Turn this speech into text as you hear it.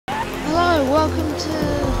welcome to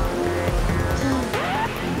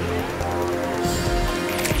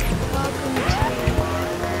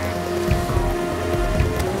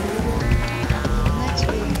next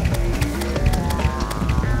week.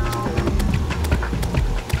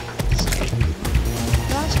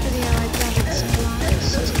 Last video I gathered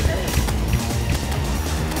supplies to which is the same route.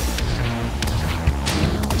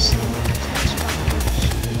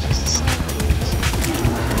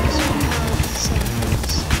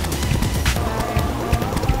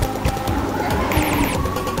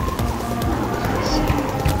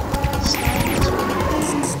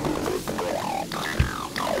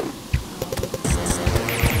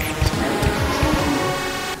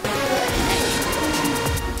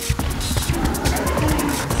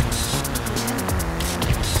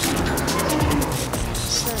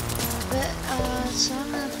 So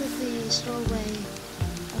I'm gonna quickly store away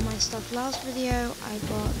all my stuff. Last video I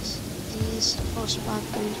got these for spark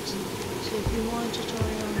boots, so if you want a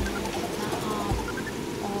tutorial on how to get that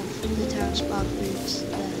half of the terra spark boots,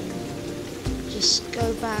 then just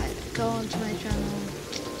go onto my channel,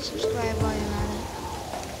 subscribe while you're at it,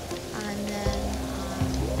 and then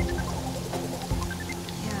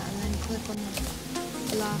click on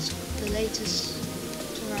the latest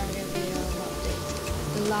terraria video update,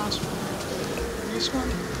 the last one update. This one,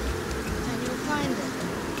 and you'll find it.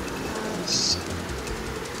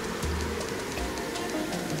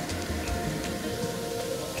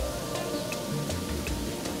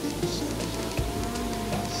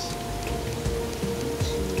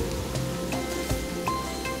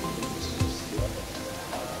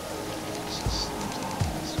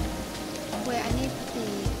 Wait, I need to put the.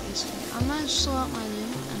 I'm gonna sort out my loot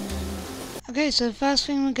and then. Okay, so the first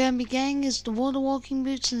thing we're going to be getting is the water walking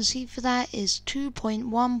boots, and the seed for that is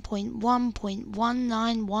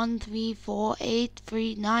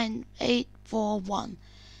 2.1.1.19348398841.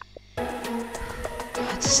 I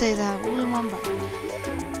had to say that all in one breath.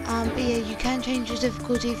 But yeah, you can change your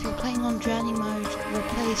difficulty if you're playing on journey mode.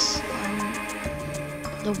 Replace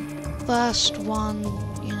the first one,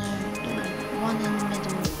 you know, the one in the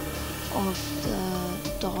middle of the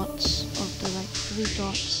dots, of the like 3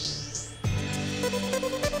 dots.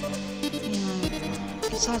 You know,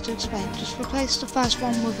 it's hard to explain. Just replace the first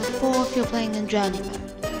one with a 4 if you're playing in journey mode.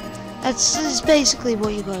 That's basically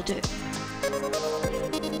what you gotta do.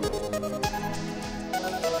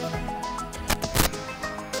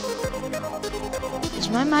 Is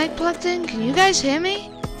my mic plugged in? Can you guys hear me?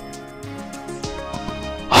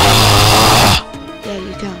 Yeah,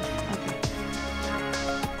 you can. Okay.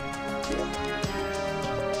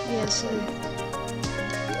 Yeah, so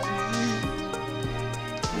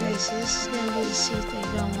this is going to be the seed that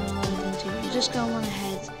you're going to want to load into. You're just going to want to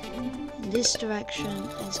head in this direction,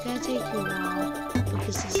 and it's going to take you a while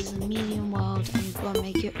because this is a medium world and you've got to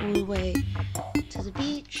make it all the way to the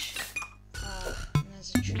beach. And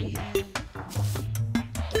there's a tree here.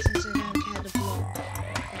 Since I don't care to block,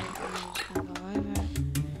 I'm just going to go over it.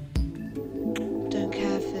 Don't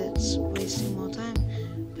care if it's wasting more time,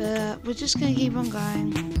 but we're just going to keep on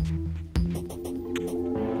going.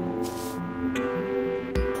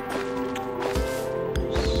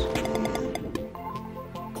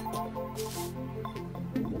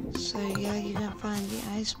 So yeah, you can find the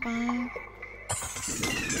ice biome.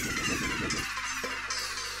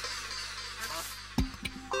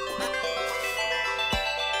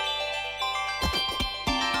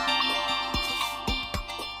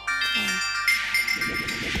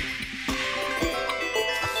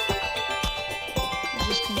 I'm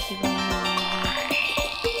just gonna keep on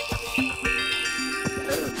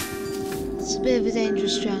moving. It's a bit of a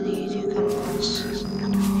dangerous journey you do come across.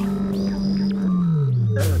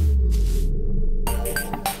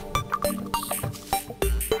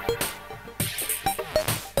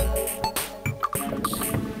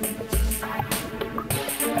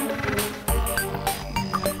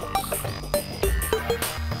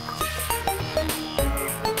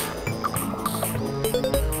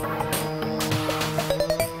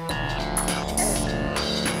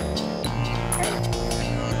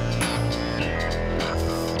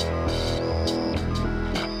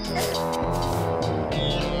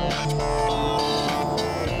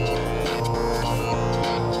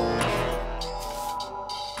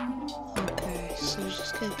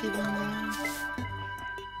 Keep on going.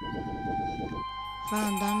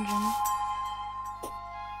 Found dungeon.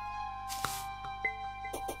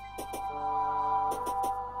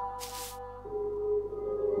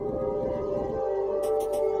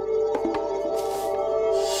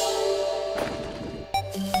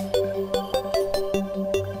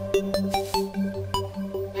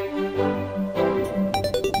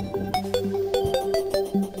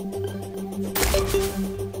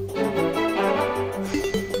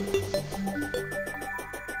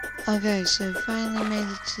 Okay, so finally made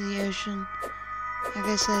it to the ocean. Like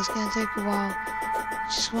I said, it's gonna take a while.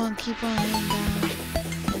 Just want to keep on heading down.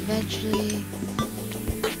 Eventually,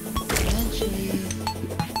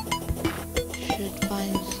 should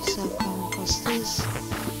find yourself coming across this.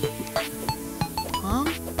 Huh?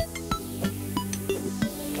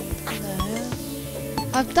 What the hell?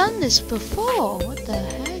 I've done this before. What the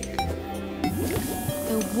heck?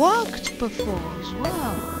 It worked before as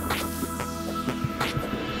well.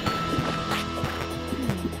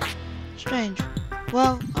 Strange.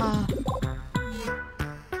 Well,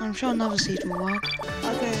 I'm sure another seed will work.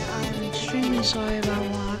 Okay, I'm extremely sorry about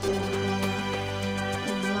what happened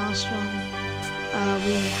in the last one.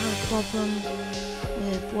 We had a problem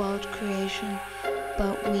with world creation,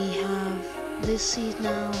 but we have this seed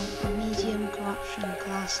now, medium corruption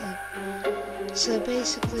classic. So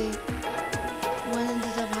basically, what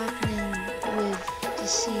ended up happening with the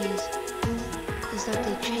seed is that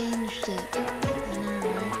they changed it. I know,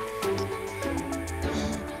 right?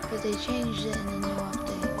 But they changed it in the new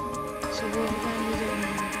update. So what we're going to be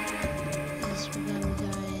doing is we're going to be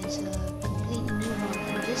going into a completely new one,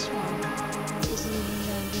 and this one isn't even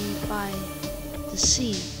going to be by the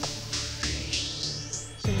sea.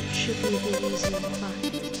 So it should be a bit easier to find.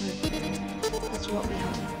 That's what we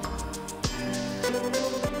have.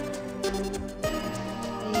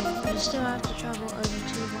 But yeah, we still have to travel over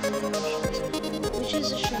 200 oceans, which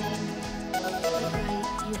is a shame. Like,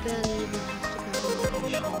 you barely even have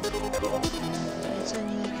to go to the ocean. It's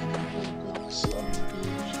only like a couple of blocks on the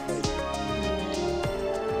beach.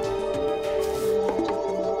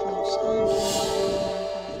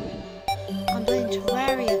 I'm playing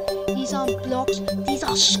Terraria. These aren't blocks, these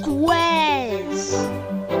are squares!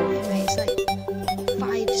 Anyway, it's like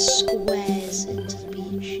 5 squares into the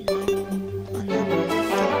beach, you know? And then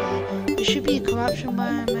there should be a corruption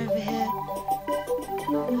biome over here.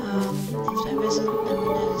 If there isn't, then we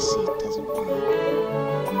know the seed doesn't work.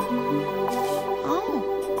 Oh!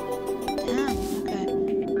 Damn, okay.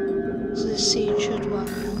 So the seed should work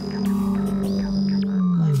now.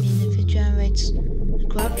 I mean, if it generates the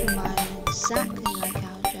corruption biome exactly like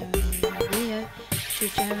how it generated in the video, it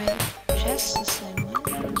should generate just the same way.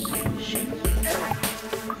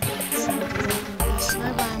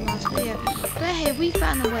 Snow biome last video. But hey, we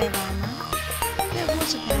found a way around that. There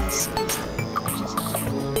was a pair of seeds there.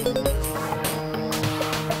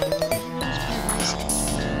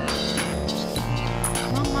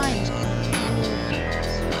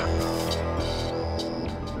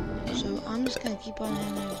 Keep on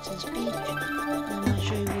heading over to this beach, and I'm going to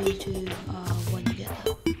show you what you do when you get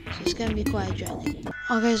there. So it's going to be quite a journey.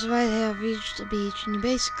 Okay, so right here I've reached the beach, and you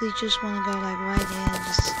basically just want to go like right here and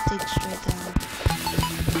just dig straight down.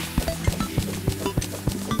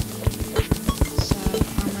 So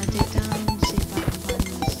I'm going to dig down and see if I can find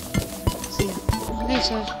this. See ya. Okay,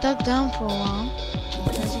 so I've dug down for a while.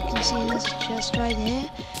 As you can see, there's a chest right here,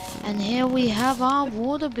 and here we have our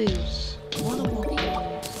water boots. Water walking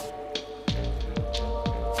boots.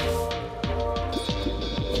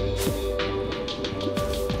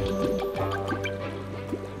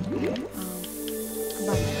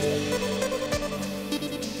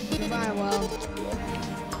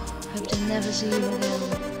 Never see you again.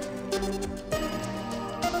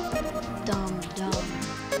 Dumb. But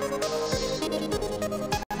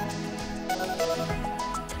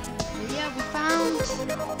yeah, we found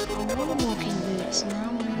our water walking boots. Now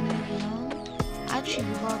we're gonna move along. Actually,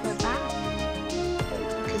 we gotta go back.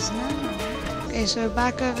 Because now... Okay, so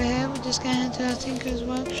back over here, we're just gonna head to our Tinker's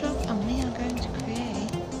workshop, and we are going to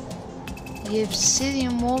create the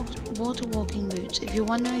obsidian water walking boots. If you're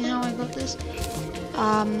wondering how I got this,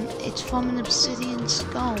 it's from an obsidian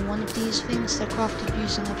skull, one of these things they're crafted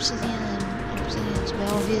using obsidian, and obsidian's very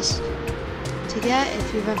obvious to get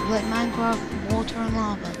if you've ever played Minecraft, water and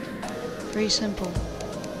lava. Very simple.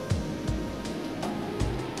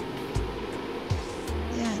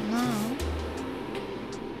 Yeah, now,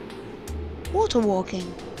 water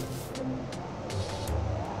walking.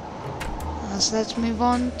 So let's move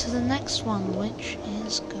on to the next one, which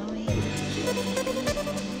is going to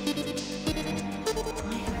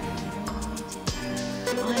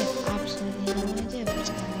I have absolutely no idea what's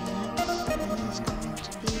going to be next. It is going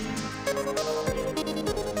to be...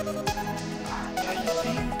 I'm trying to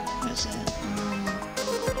think. What is it?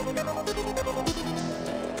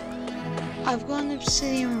 I've got an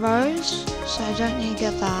obsidian rose, so I don't need to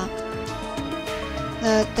get that.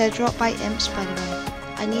 They're dropped by imps, by the way.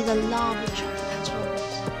 I need a lava chunk, that's what it is.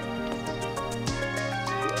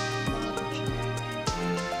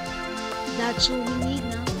 That's all we need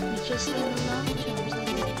now. We just need a lava chunk.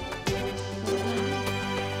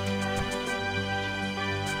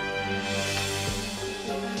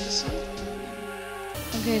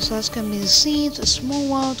 Okay, so that's gonna be the Seeds, a Small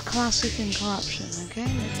World, Classic, and Corruption. Okay,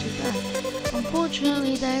 not too bad.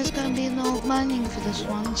 Unfortunately, there is gonna be no mining for this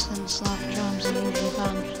one since lava charms are usually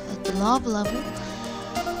found at the lava level.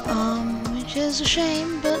 Which is a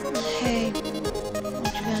shame, but hey, what you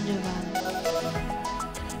gonna do about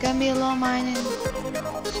it? Gonna be a lot of mining,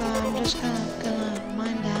 so I'm just gonna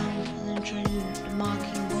mine down and then show you the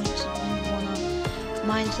marking points of when you wanna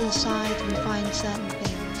mine to the side and find certain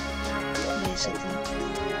things, basically.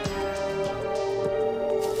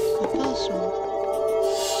 The first one,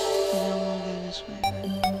 you don't wanna go this way,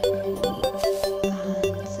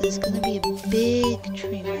 and there's gonna be a big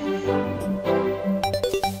tree right here.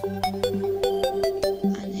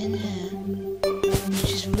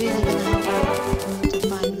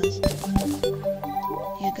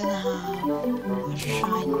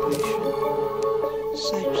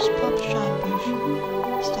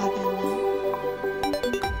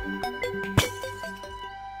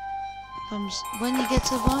 When you get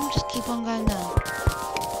to the bottom, just keep on going down.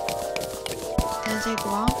 It's gonna take a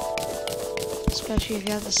while, especially if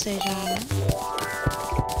you have the stage element.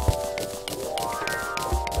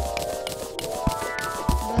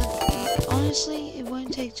 But honestly, it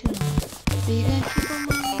won't take too long. But you're gonna keep on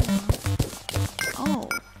mining now. Oh,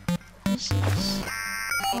 this is...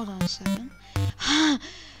 Hold on a second. I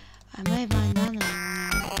may have mined down in the wrong area.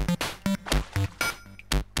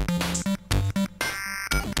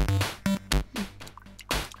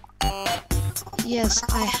 Yes,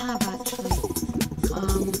 I have actually.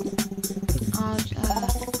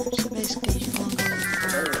 So basically you can't go in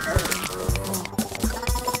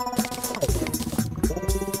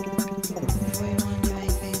before you want to do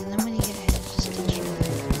anything, and then when you get here, just destroy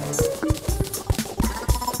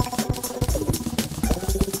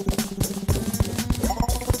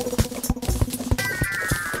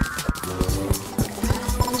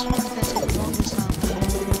This one's going to take the longest time.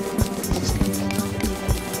 This is going to be a long video.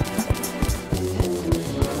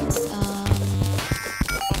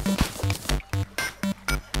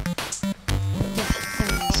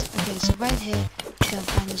 Right here, you can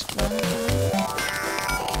find this granite line.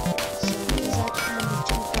 So there's actually only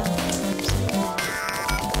 2 granite lines.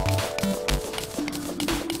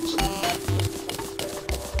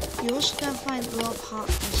 You also can find a lot of heart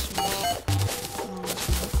crystals.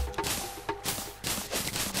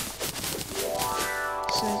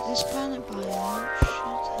 So this granite biome should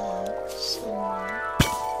have some.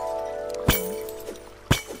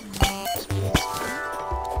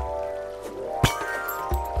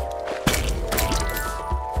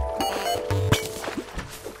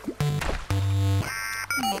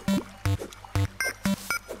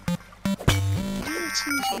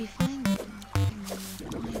 Seems to be finding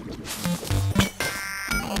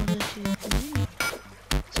in order to continue.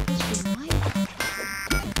 It's supposed to be light.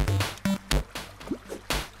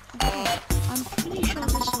 Okay, I'm pretty sure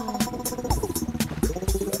this will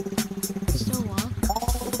still work.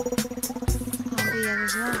 But yeah,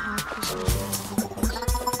 there's a lot of hard crystals there.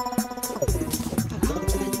 I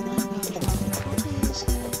can't find the mine gouge, but it probably is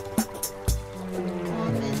here. Or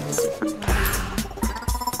I'm in a different way.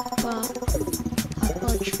 But I've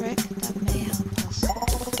got a trick that may help us to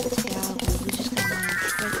get out of it. We're just gonna mine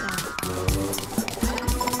straight down.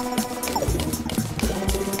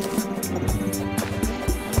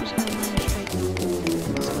 I'm just gonna mine straight down.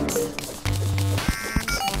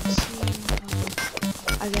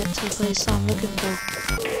 I get to the place I'm looking for.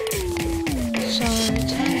 So it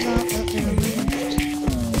turns out that they removed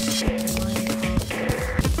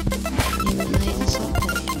Minecraft in the latest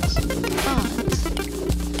updates,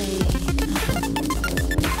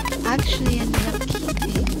 but actually ended up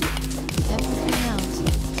keeping everything else.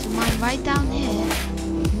 So mine right down here,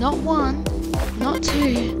 not 1, not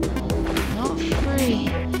 2, not 3,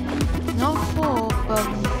 not 4, but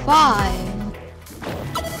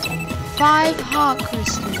 5 heart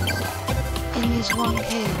crystals in this one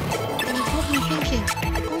cave. And you're probably thinking,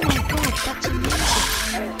 oh my god, that's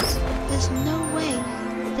amazing. There's no way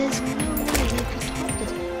they could top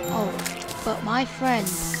this. Oh, but my friend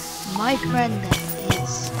there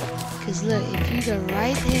is. Because look, if you go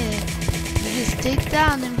right here, you just dig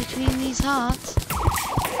down in between these hearts.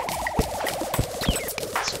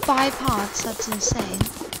 It's 5 hearts, that's insane.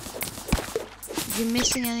 If you're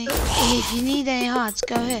missing any, if you need any hearts,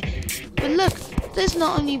 go here. But look, there's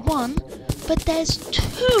not only 1, but there's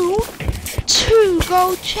 2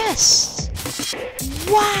 gold chests.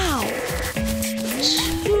 Wow!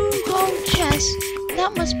 2 gold chests,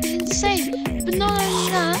 that must be insane. But not only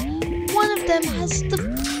that, one of them has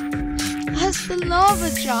the lava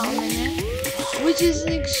charm in it, which is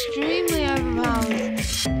an extremely overpowered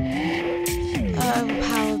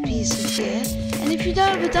piece of gear. And And if you don't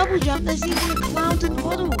have a double jump, there's even a cloud and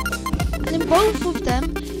puddle. And in both of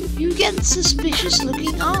them, you get suspicious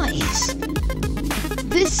looking eyes.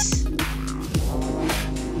 This...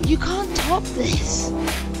 You can't top this.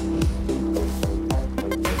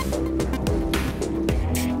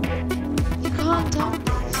 You can't top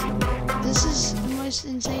this. This is the most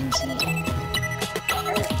insane scene.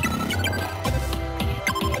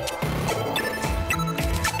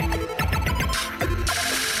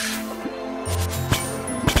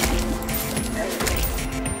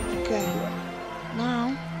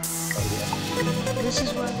 This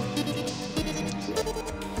is where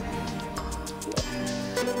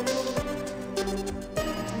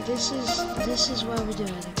this is where we do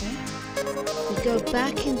it, okay? We go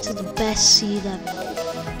back into the best sea level.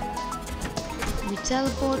 We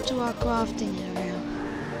teleport to our crafting area.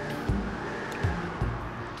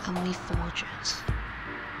 And we forge it.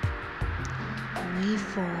 And we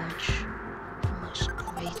forge the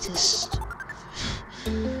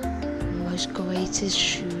most greatest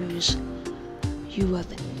shoes you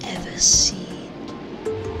have ever seen.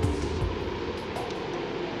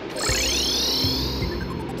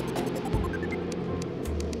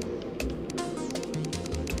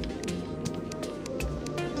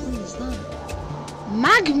 What is that?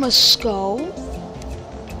 Magma skull?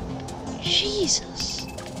 Jesus,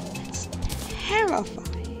 that's terrifying.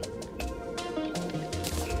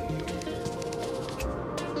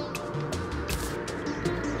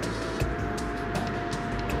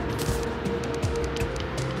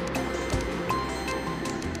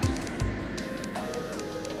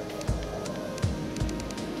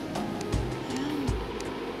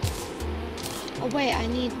 Oh wait, I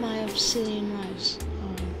need my obsidian rose.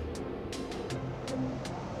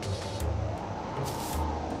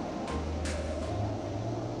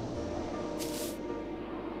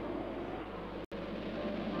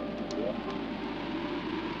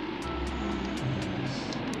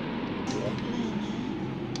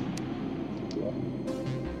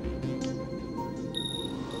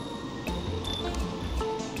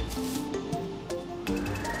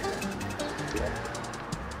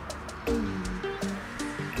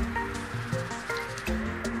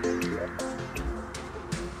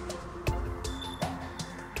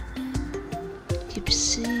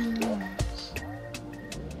 Obsidian rose.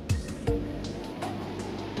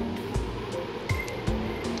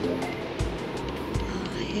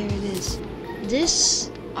 Here it is. This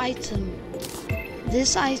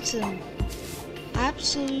item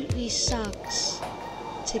absolutely sucks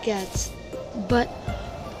to get, but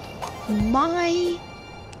my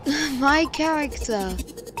character,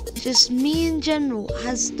 just me in general,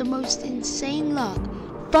 has the most insane luck.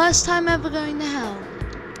 First time ever going to hell,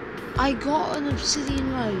 I got an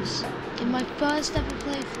obsidian rose in my first ever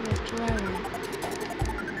playthrough of Terraria.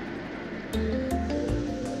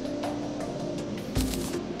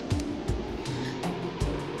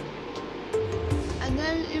 And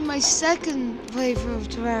then in my second playthrough of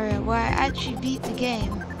Terraria, where I actually beat the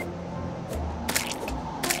game,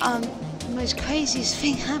 the most craziest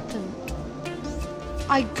thing happened.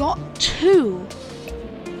 I got 2.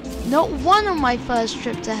 Not 1 on my first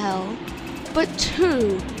trip to hell, but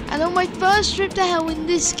 2. And on my first trip to hell in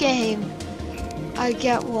this game, I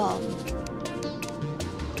get 1.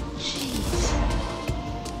 Jeez.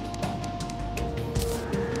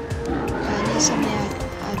 I need something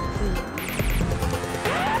I can food.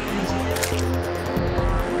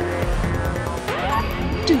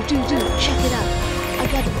 Dude, check it out. I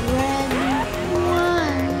got a brand new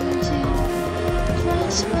 1, 2,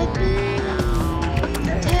 cross my boot,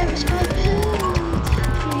 terrace my boot,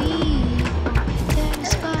 3,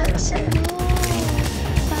 terrace box, 4,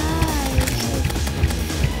 5,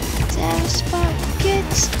 terrace box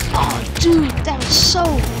kicks. Oh, dude, that was so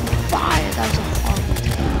fire. That was a horrible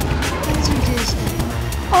day. Let's do this now.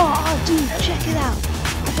 Oh, dude, check it out.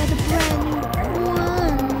 I got a brand new 1,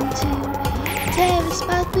 2, terrace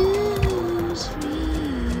my boots, 3,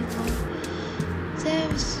 4,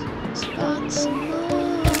 terrace spots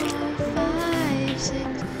more, 5,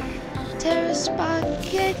 6, terrace spot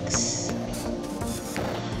kicks.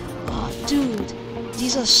 Oh, dude,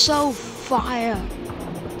 these are so fire.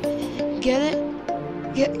 Get it?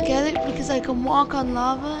 Get it? Because I can walk on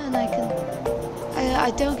lava and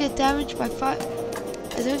I don't get damaged by fire.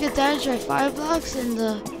 I don't get damaged by fire blocks, and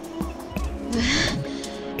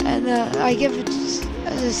I give it.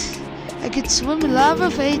 I could swim in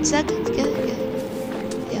lava for 8 seconds. Get it?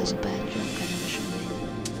 Yeah, it was a bad joke. I never showed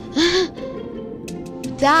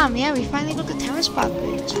it. Damn, yeah, we finally got the terrace spot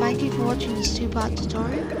boots. Thank you for watching this 2-part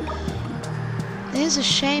tutorial. It is a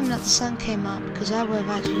shame that the sun came up, because that would have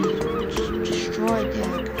actually destroyed the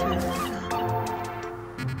arc if you like that.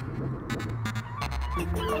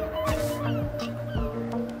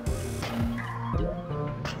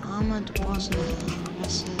 gonna deposit the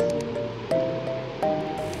rest of it.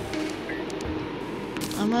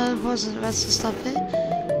 I'm gonna deposit the rest of the stuff here.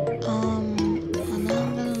 And now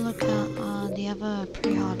I'm gonna look at the other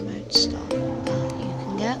pre-hard mode stuff that you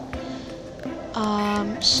can get.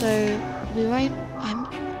 So we won't.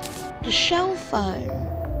 The shell phone.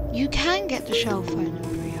 You can get the shell phone in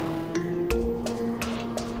pre-hard.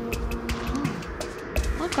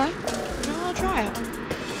 Okay, I'll try it.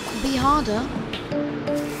 It'll be harder,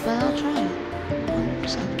 but I'll try it.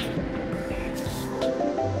 100%.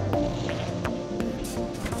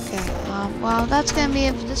 Okay. Well, that's gonna be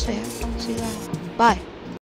it for this video. See you later. Bye.